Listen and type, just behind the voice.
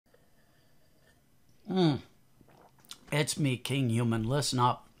It's me, KingHuman. Listen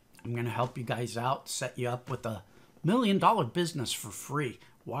up. I'm going to help you guys out, set you up with $1 million business for free.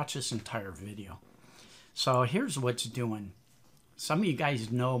 Watch this entire video. So here's what's doing. Some of you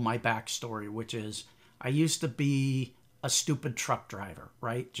guys know my backstory, which is I used to be a stupid truck driver,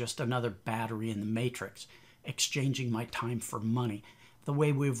 right? Just another battery in the matrix, exchanging my time for money, the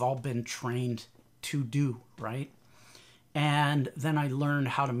way we've all been trained to do, right? And then I learned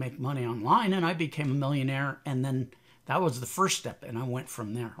how to make money online and I became a millionaire. And then that was the first step and I went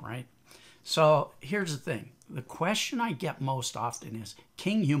from there, right? So here's the thing. The question I get most often is,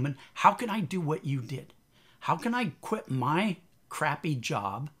 KingHuman, how can I do what you did? How can I quit my crappy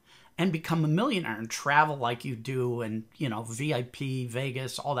job and become a millionaire and travel like you do and, you know, VIP,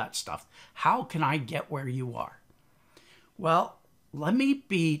 Vegas, all that stuff? How can I get where you are? Well, let me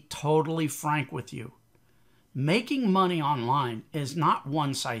be totally frank with you. Making money online is not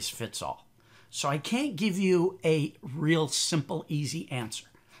one size fits all. So I can't give you a real simple, easy answer.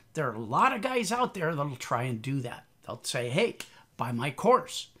 There are a lot of guys out there that'll try and do that. They'll say, hey, buy my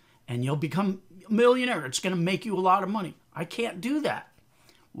course and you'll become a millionaire. It's going to make you a lot of money. I can't do that.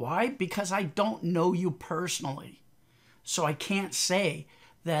 Why? Because I don't know you personally. So I can't say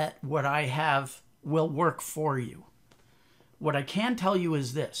that what I have will work for you. What I can tell you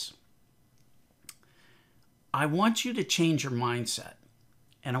is this. I want you to change your mindset,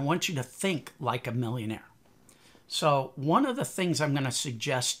 and I want you to think like a millionaire. So one of the things I'm going to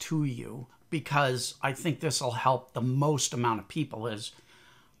suggest to you, because I think this will help the most amount of people, is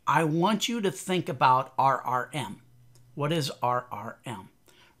I want you to think about RRM. What is RRM?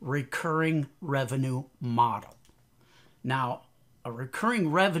 Recurring revenue model. Now, a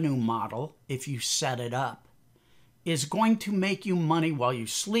recurring revenue model, if you set it up, is going to make you money while you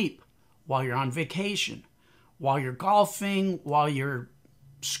sleep, while you're on vacation, while you're golfing, while you're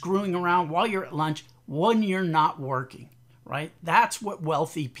screwing around, while you're at lunch, when you're not working, right? That's what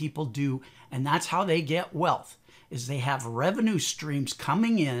wealthy people do, and that's how they get wealth, is they have revenue streams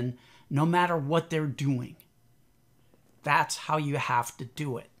coming in no matter what they're doing. That's how you have to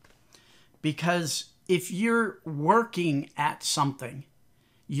do it. Because if you're working at something,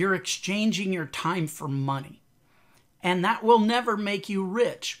 you're exchanging your time for money. And that will never make you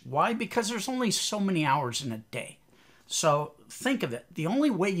rich. Why? Because there's only so many hours in a day. So think of it. The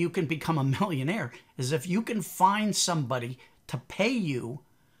only way you can become a millionaire is if you can find somebody to pay you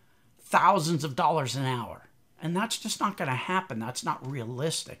thousands of dollars an hour. And that's just not going to happen. That's not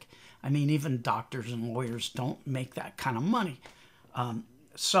realistic. I mean, even doctors and lawyers don't make that kind of money.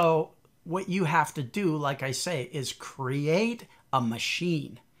 So what you have to do, like I say, is create a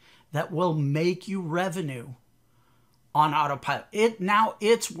machine that will make you revenue on autopilot. Now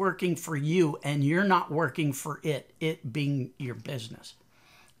it's working for you and you're not working for it being your business.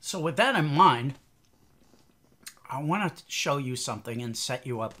 So with that in mind, I want to show you something and set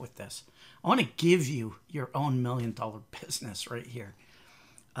you up with this. I want to give you your own $1 million business right here.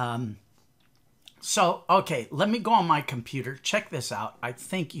 Okay, let me go on my computer. Check this out. I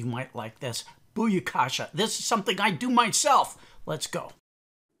think you might like this. Booyakasha. This is something I do myself. Let's go.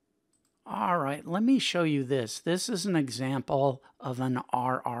 All right, let me show you this. This is an example of an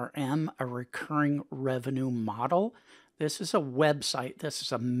RRM, a recurring revenue model. This is a website. This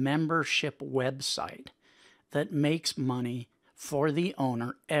is a membership website that makes money for the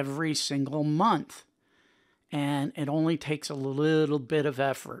owner every single month. And it only takes a little bit of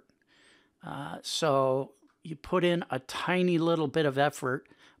effort. So you put in a tiny little bit of effort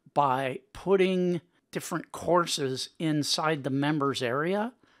by putting different courses inside the members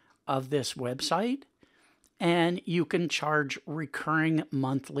area of this website, and you can charge recurring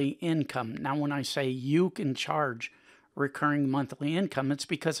monthly income. Now, when I say you can charge recurring monthly income, it's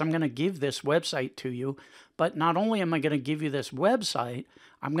because I'm going to give this website to you, but not only am I going to give you this website,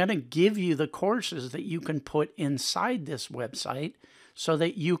 I'm going to give you the courses that you can put inside this website so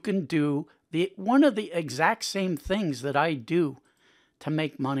that you can do one of the exact same things that I do to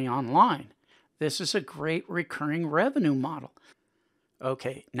make money online. This is a great recurring revenue model.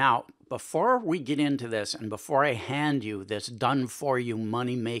 Okay, now, before we get into this and before I hand you this done-for-you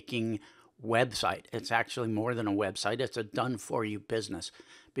money-making website, it's actually more than a website, it's a done-for-you business.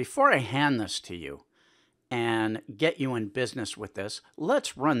 Before I hand this to you and get you in business with this,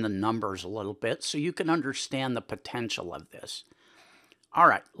 let's run the numbers a little bit so you can understand the potential of this. All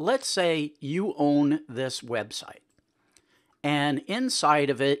right, let's say you own this website. And inside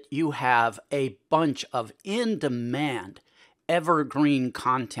of it, you have a bunch of in-demand evergreen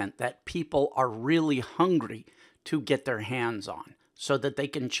content that people are really hungry to get their hands on so that they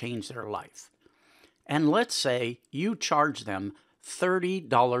can change their life. And let's say you charge them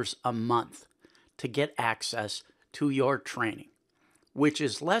 $30 a month to get access to your training, which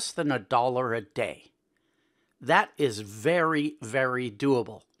is less than $1 a day. That is very, very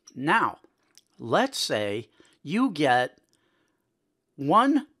doable. Now, let's say you get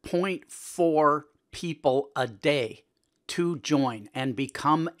 1.4 people a day to join and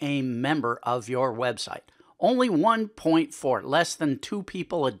become a member of your website. Only 1.4, less than 2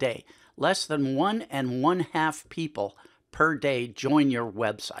 people a day, less than 1.5 people per day join your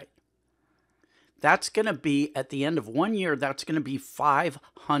website. That's going to be, at the end of 1 year, that's going to be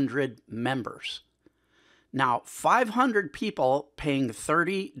 500 members. Now, 500 people paying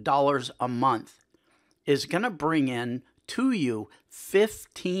 $30 a month is going to bring in to you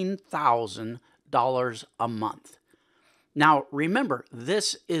 $15,000 a month. Now, remember,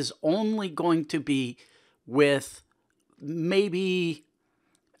 this is only going to be with maybe,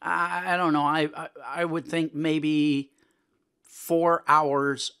 I don't know, I would think maybe 4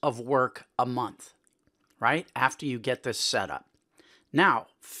 hours of work a month, right? After you get this set up. Now,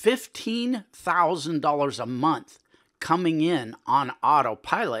 $15,000 a month coming in on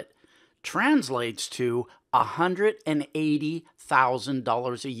autopilot translates to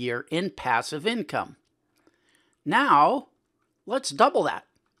 $180,000 a year in passive income. Now, let's double that.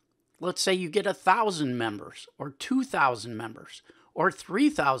 Let's say you get 1,000 members or 2,000 members or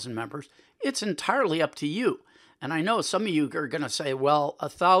 3,000 members. It's entirely up to you. And I know some of you are going to say, well,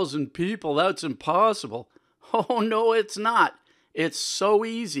 1,000 people, that's impossible. Oh, no, it's not. It's so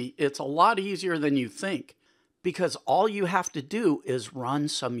easy. It's a lot easier than you think, because all you have to do is run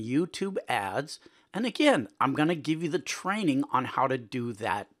some YouTube ads. And again, I'm going to give you the training on how to do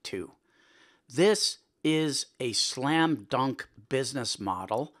that too. This is a slam dunk business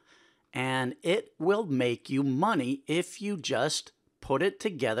model, and it will make you money if you just put it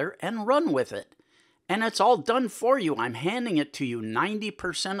together and run with it. And it's all done for you. I'm handing it to you.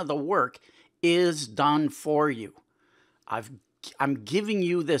 90% of the work is done for you. I'm giving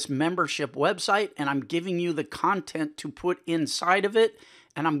you this membership website, and I'm giving you the content to put inside of it,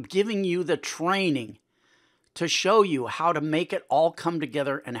 and I'm giving you the training to show you how to make it all come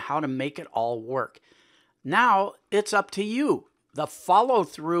together and how to make it all work. Now it's up to you. The follow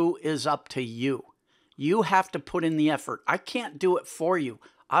through is up to you. You have to put in the effort. I can't do it for you.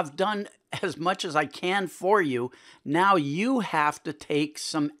 I've done as much as I can for you. Now you have to take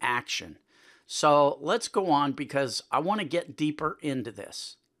some action. So let's go on, because I want to get deeper into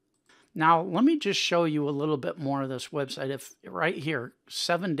this. Now, let me just show you a little bit more of this website. If right here,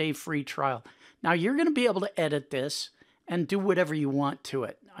 7-day free trial. Now, you're going to be able to edit this and do whatever you want to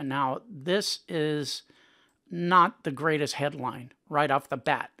it. Now, this is not the greatest headline right off the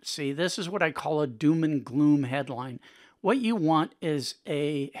bat. See, this is what I call a doom and gloom headline. What you want is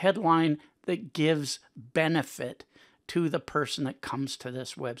a headline that gives benefit to the person that comes to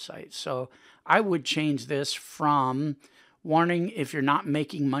this website. So I would change this from warning, if you're not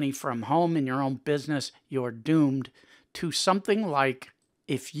making money from home in your own business, you're doomed, to something like,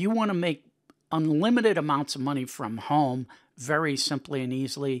 if you want to make unlimited amounts of money from home, very simply and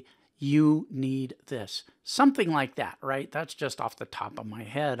easily, you need this. Something like that, right? That's just off the top of my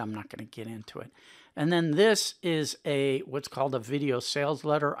head. I'm not going to get into it. And then this is what's called a video sales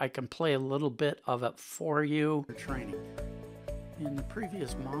letter. I can play a little bit of it for you. Training. In the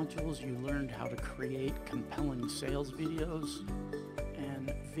previous modules, you learned how to create compelling sales videos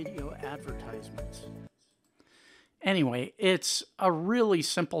and video advertisements. Anyway, it's a really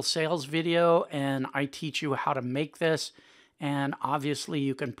simple sales video, and I teach you how to make this. And obviously,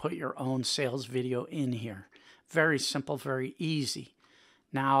 you can put your own sales video in here. Very simple, very easy.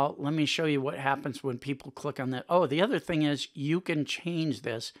 Now, let me show you what happens when people click on that. Oh, the other thing is you can change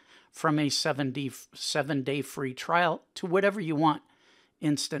this from a 7-day free trial to whatever you want.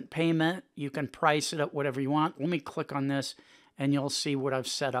 Instant payment, you can price it at whatever you want. Let me click on this and you'll see what I've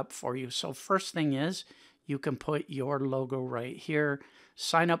set up for you. So first thing is you can put your logo right here.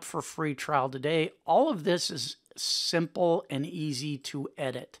 Sign up for free trial today. All of this is simple and easy to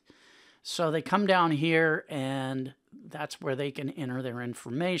edit. So they come down here and that's where they can enter their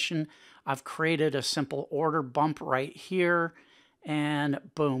information. I've created a simple order bump right here, and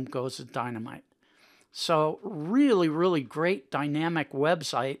boom, goes the dynamite. So really, really great dynamic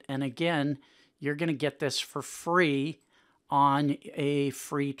website. And again, you're going to get this for free on a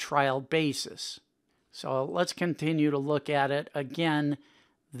free trial basis. So let's continue to look at it. Again,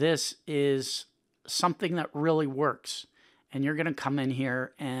 this is something that really works. And you're going to come in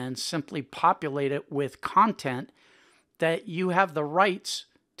here and simply populate it with content that you have the rights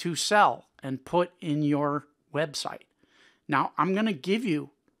to sell and put in your website. Now, I'm going to give you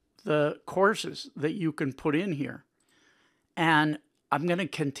the courses that you can put in here. And I'm going to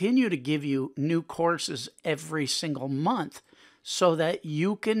continue to give you new courses every single month so that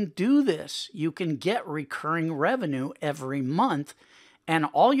you can do this. You can get recurring revenue every month. And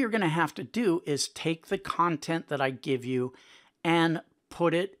all you're going to have to do is take the content that I give you and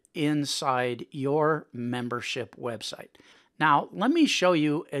put it inside your membership website. Now, let me show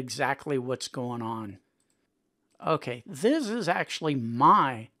you exactly what's going on. Okay, this is actually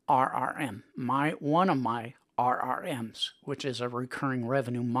my RRM, one of my RRMs, which is a recurring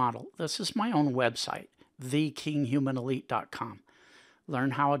revenue model. This is my own website, thekinghumanelite.com.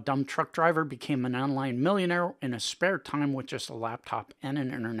 Learn how a dumb truck driver became an online millionaire in his spare time with just a laptop and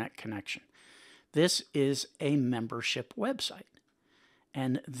an internet connection. This is a membership website.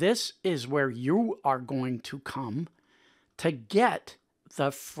 And this is where you are going to come to get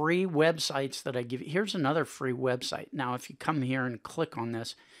the free websites that I give you. Here's another free website. Now, if you come here and click on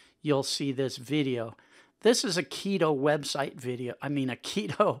this, you'll see this video. This is a keto website video. I mean, a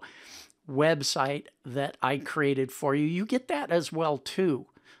keto website that I created for you. You get that as well too.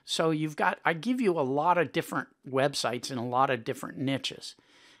 So I give you a lot of different websites in a lot of different niches.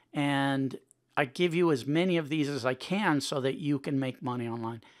 And I give you as many of these as I can so that you can make money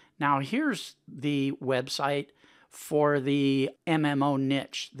online. Now, here's the website for the MMO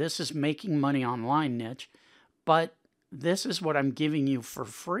niche. This is making money online niche, but this is what I'm giving you for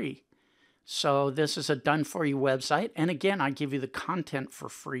free. So this is a done-for-you website. And again, I give you the content for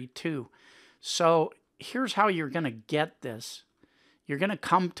free too. So here's how you're going to get this. You're going to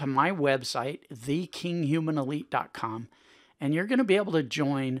come to my website, thekinghumanelite.com, and you're going to be able to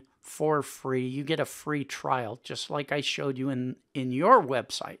join for free. You get a free trial, just like I showed you in your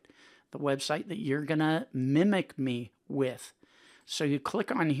website, the website that you're going to mimic me with. So you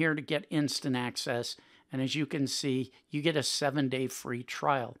click on here to get instant access. And as you can see, you get a 7-day free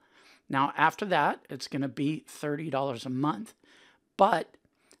trial. Now, after that, it's going to be $30 a month. But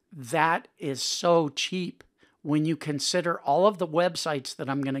that is so cheap when you consider all of the websites that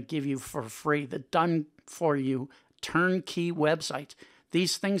I'm going to give you for free, the done-for-you turnkey websites.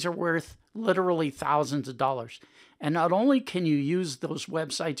 These things are worth literally thousands of dollars. And not only can you use those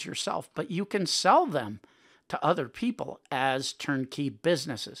websites yourself, but you can sell them to other people as turnkey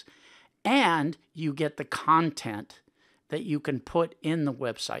businesses. And you get the content that you can put in the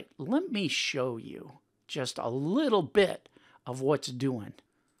website. Let me show you just a little bit of what's doing.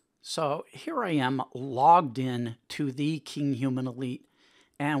 So here I am logged in to the King Human Elite.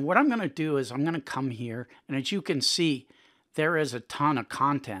 And what I'm going to do is I'm going to come here. And as you can see, there is a ton of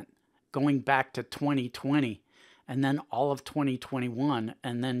content going back to 2020 and then all of 2021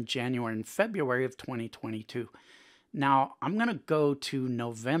 and then January and February of 2022. Now, I'm going to go to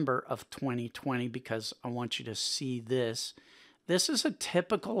November of 2020 because I want you to see this. This is a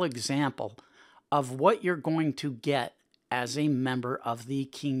typical example of what you're going to get as a member of the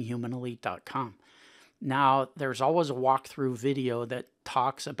KingHumanElite.com. Now, there's always a walkthrough video that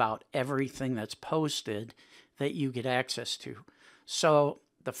talks about everything that's posted that you get access to. So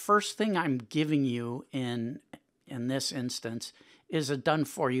the first thing I'm giving you in this instance is a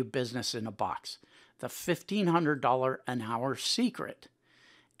done-for-you business in a box. The $1,500 an hour secret.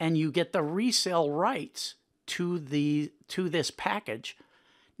 And you get the resale rights to this package.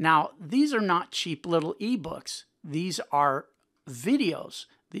 Now, these are not cheap little ebooks. These are videos.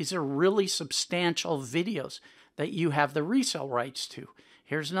 These are really substantial videos that you have the resale rights to.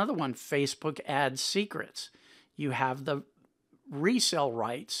 Here's another one, Facebook ad secrets. You have the resale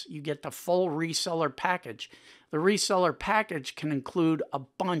rights. You get the full reseller package. The reseller package can include a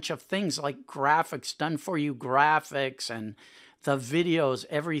bunch of things like graphics, done-for-you graphics, and the videos,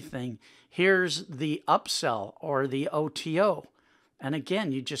 everything. Here's the upsell or the OTO. And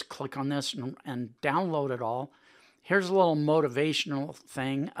again, you just click on this and download it all. Here's a little motivational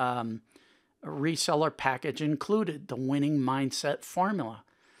thing. A reseller package included, the winning mindset formula.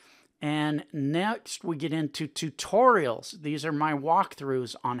 And next we get into tutorials. These are my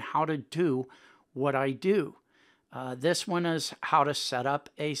walkthroughs on how to do what I do. This one is how to set up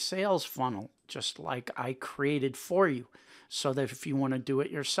a sales funnel, just like I created for you, so that if you want to do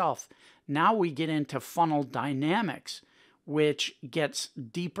it yourself. Now we get into funnel dynamics, which gets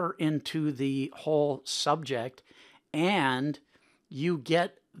deeper into the whole subject, and you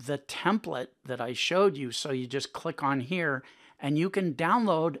get the template that I showed you. So you just click on here and you can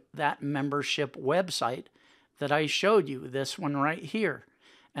download that membership website that I showed you, this one right here.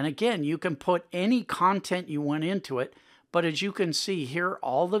 And again, you can put any content you want into it, but as you can see, here are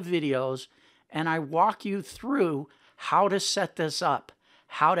all the videos, and I walk you through how to set this up,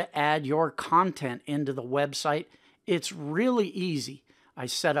 how to add your content into the website. It's really easy. I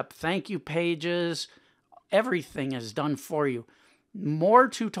set up thank you pages. Everything is done for you. More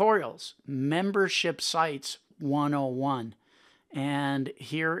tutorials, membership sites 101. And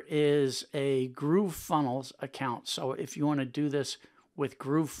here is a GrooveFunnels account. So if you want to do this with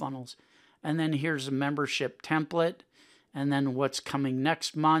GrooveFunnels, and then here's a membership template. And then what's coming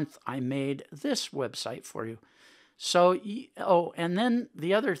next month, I made this website for you. So, oh, and then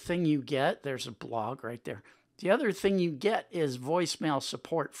the other thing you get, there's a blog right there. The other thing you get is voicemail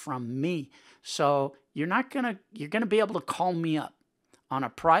support from me. So you're going to be able to call me up on a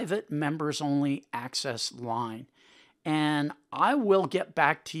private members only access line. And I will get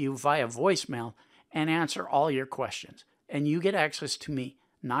back to you via voicemail and answer all your questions. And you get access to me,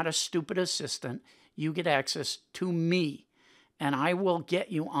 not a stupid assistant. You get access to me, and I will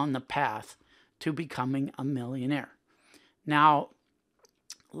get you on the path to becoming a millionaire. Now,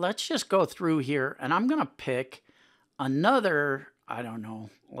 let's just go through here, and I'm going to pick another, I don't know,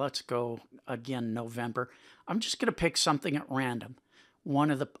 let's go again, November. I'm just going to pick something at random.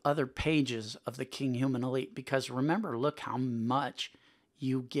 One of the other pages of the KingHuman Elite, because remember, look how much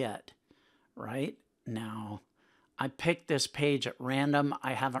you get, right? Now, I picked this page at random.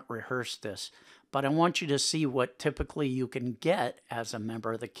 I haven't rehearsed this, but I want you to see what typically you can get as a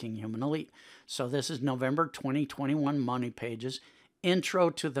member of the KingHuman Elite. So this is November 2021 money pages,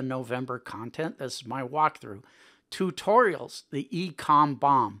 intro to the November content. This is my walkthrough. Tutorials, the e-com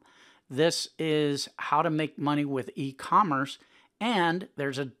bomb. This is how to make money with e-commerce. And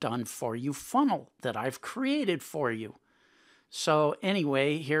there's a done-for-you funnel that I've created for you. So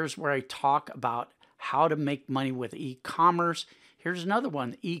anyway, here's where I talk about how to make money with e-commerce. Here's another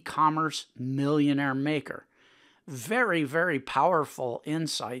one, e-commerce millionaire maker. Very, very powerful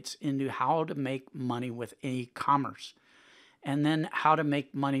insights into how to make money with e-commerce. And then how to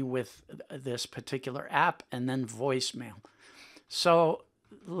make money with this particular app, and then voicemail. So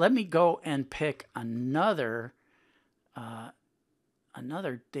let me go and pick another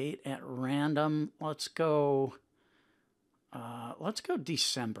date at random. Let's go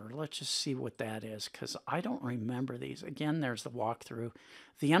December. Let's just see what that is, because I don't remember these. Again, there's the walkthrough.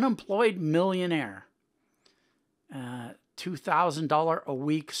 The Unemployed Millionaire, $2,000 a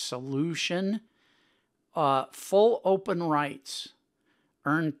week solution, full open rights,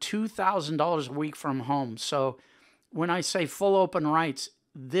 earn $2,000 a week from home. So when I say full open rights,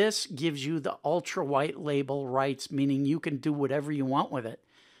 this gives you the ultra white label rights, meaning you can do whatever you want with it.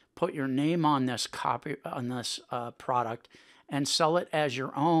 Put your name on this product and sell it as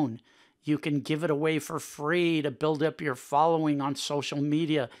your own. You can give it away for free to build up your following on social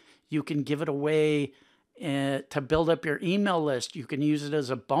media. You can give it away to build up your email list. You can use it as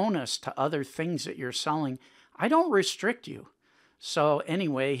a bonus to other things that you're selling. I don't restrict you. So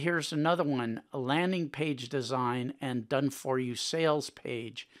anyway, here's another one, a landing page design and done-for-you sales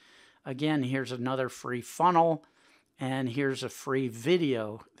page. Again, here's another free funnel, and here's a free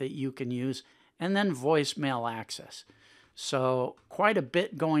video that you can use, and then voicemail access. So quite a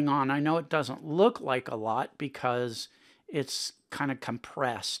bit going on. I know it doesn't look like a lot because it's kind of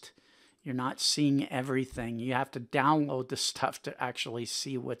compressed. You're not seeing everything. You have to download the stuff to actually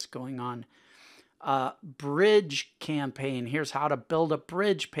see what's going on. Bridge campaign. Here's how to build a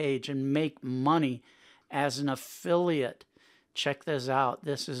bridge page and make money as an affiliate. Check this out.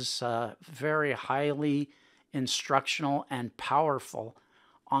 This is very highly instructional and powerful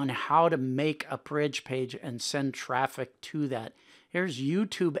on how to make a bridge page and send traffic to that. Here's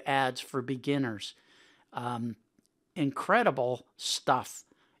YouTube ads for beginners. Incredible stuff.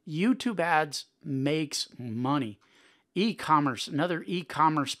 YouTube ads makes money. E-commerce, another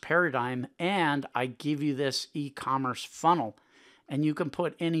e-commerce paradigm, and I give you this e-commerce funnel, and you can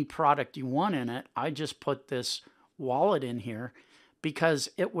put any product you want in it. I just put this wallet in here because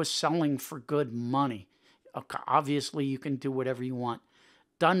it was selling for good money. Obviously, you can do whatever you want.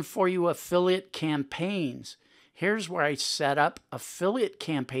 Done for you affiliate campaigns. Here's where I set up affiliate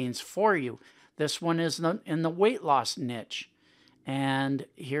campaigns for you. This one is in the weight loss niche. And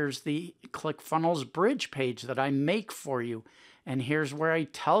here's the ClickFunnels bridge page that I make for you. And here's where I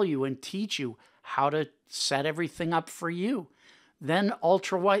tell you and teach you how to set everything up for you. Then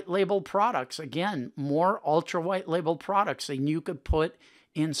ultra white label products. Again, more ultra white label products and you could put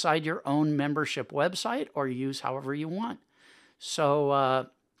inside your own membership website or use however you want. So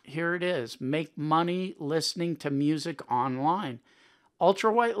here it is. Make money listening to music online.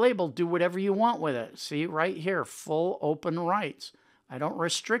 Ultra white label, do whatever you want with it. See right here, full open rights. I don't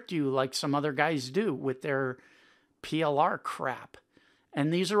restrict you like some other guys do with their PLR crap.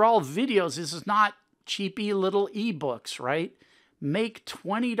 And these are all videos. This is not cheapy little ebooks, right? Make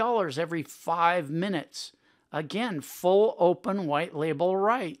 $20 every 5 minutes. Again, full open white label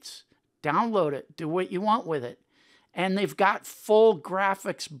rights. Download it. Do what you want with it. And they've got full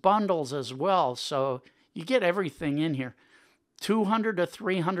graphics bundles as well. So you get everything in here. $200 to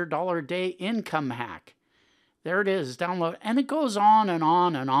 $300 a day income hack. There it is, download. And it goes on and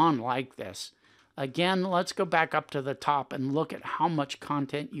on and on like this. Again, let's go back up to the top and look at how much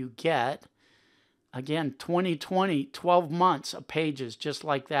content you get. Again, 2020, 12 months of pages just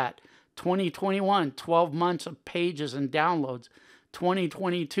like that. 2021, 12 months of pages and downloads.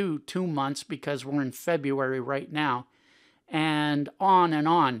 2022, 2 months because we're in February right now. And on and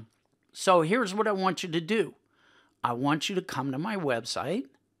on. So here's what I want you to do. I want you to come to my website,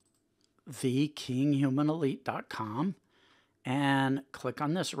 thekinghumanelite.com, and click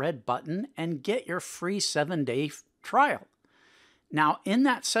on this red button and get your free 7-day trial. Now, in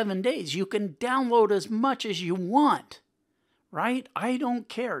that 7 days, you can download as much as you want, right? I don't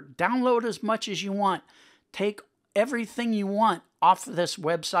care. Download as much as you want. Take everything you want off of this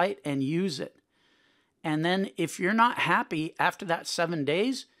website and use it. And then if you're not happy after that 7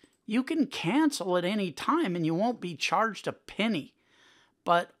 days, you can cancel at any time and you won't be charged a penny.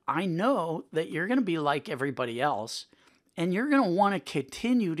 But I know that you're going to be like everybody else and you're going to want to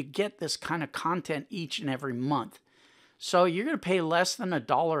continue to get this kind of content each and every month. So you're going to pay less than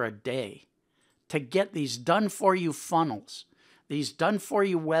 $1 a day to get these done-for-you funnels, these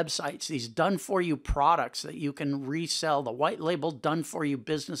done-for-you websites, these done-for-you products that you can resell, the white-label done-for-you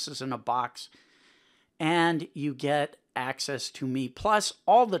businesses in a box, and you get access to me, plus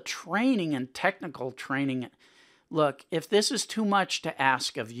all the training and technical training. Look, if this is too much to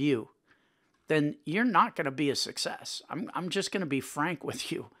ask of you, then you're not going to be a success. I'm just going to be frank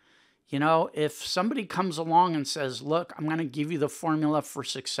with you. You know, if somebody comes along and says, look, I'm going to give you the formula for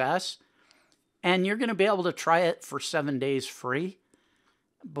success, and you're going to be able to try it for 7 days free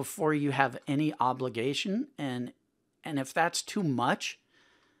before you have any obligation, and if that's too much,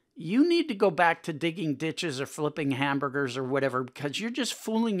 you need to go back to digging ditches or flipping hamburgers or whatever, because you're just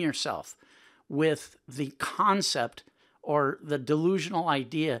fooling yourself with the concept or the delusional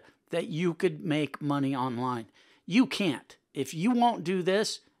idea that you could make money online. You can't. If you won't do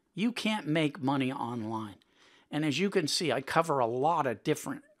this, you can't make money online. And as you can see, I cover a lot of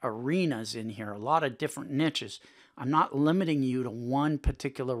different arenas in here, a lot of different niches. I'm not limiting you to one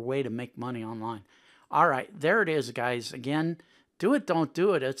particular way to make money online. All right, there it is, guys. Again, do it, don't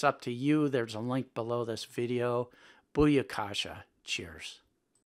do it. It's up to you. There's a link below this video. Booyakasha. Cheers.